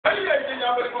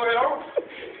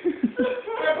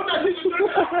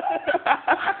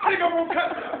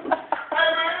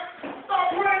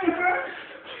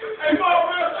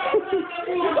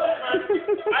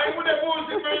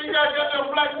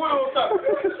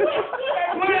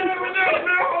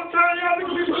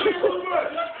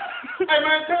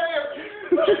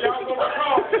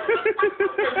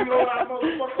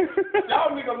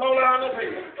niggas low down the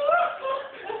hell.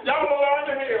 Y'all low down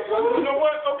the hell, bro. You know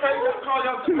what? Okay, y'all call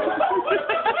yourself.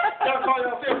 Y'all call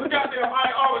yourself a goddamn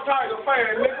all Tiger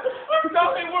fan, nigga.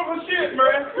 Y'all ain't worth a shit,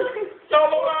 man. Y'all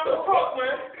low down the fuck,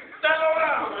 man. Stay low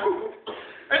down, man.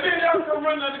 And then y'all come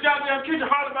running to the goddamn kitchen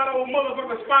hollering about old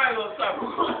motherfucking spine or something.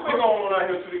 We go on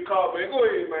out here to the car, man. Go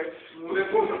ahead, man.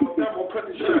 Let's go. I'm gonna cut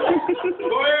the shit out.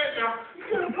 Go ahead, now.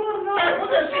 Hey,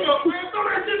 put that shit up, man. Throw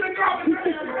that shit in the garbage,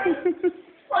 man.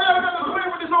 Why y'all got to play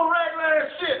with this old raglan ass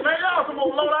shit, man? Y'all some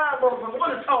old low-down motherfuckers.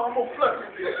 What is talking? I'm gonna flush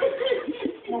this bitch.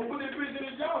 I'm gonna put this bitch in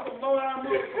this y'all some low-down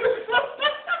motherfuckers.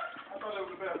 I thought that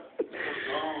was better.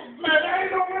 Man, that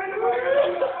ain't no man.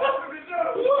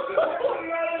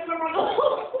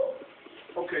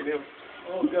 Okay, then.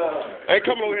 Oh, God. I ain't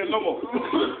coming over here no more.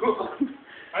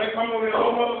 I ain't coming over here no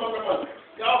motherfucker.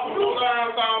 Y'all some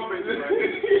low-down sound business.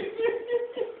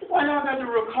 Why y'all got to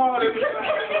record everything?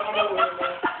 Come over here,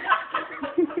 man.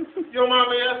 You don't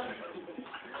mind me asking?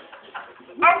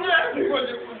 I'm just asking for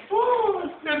you.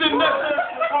 Is it necessary?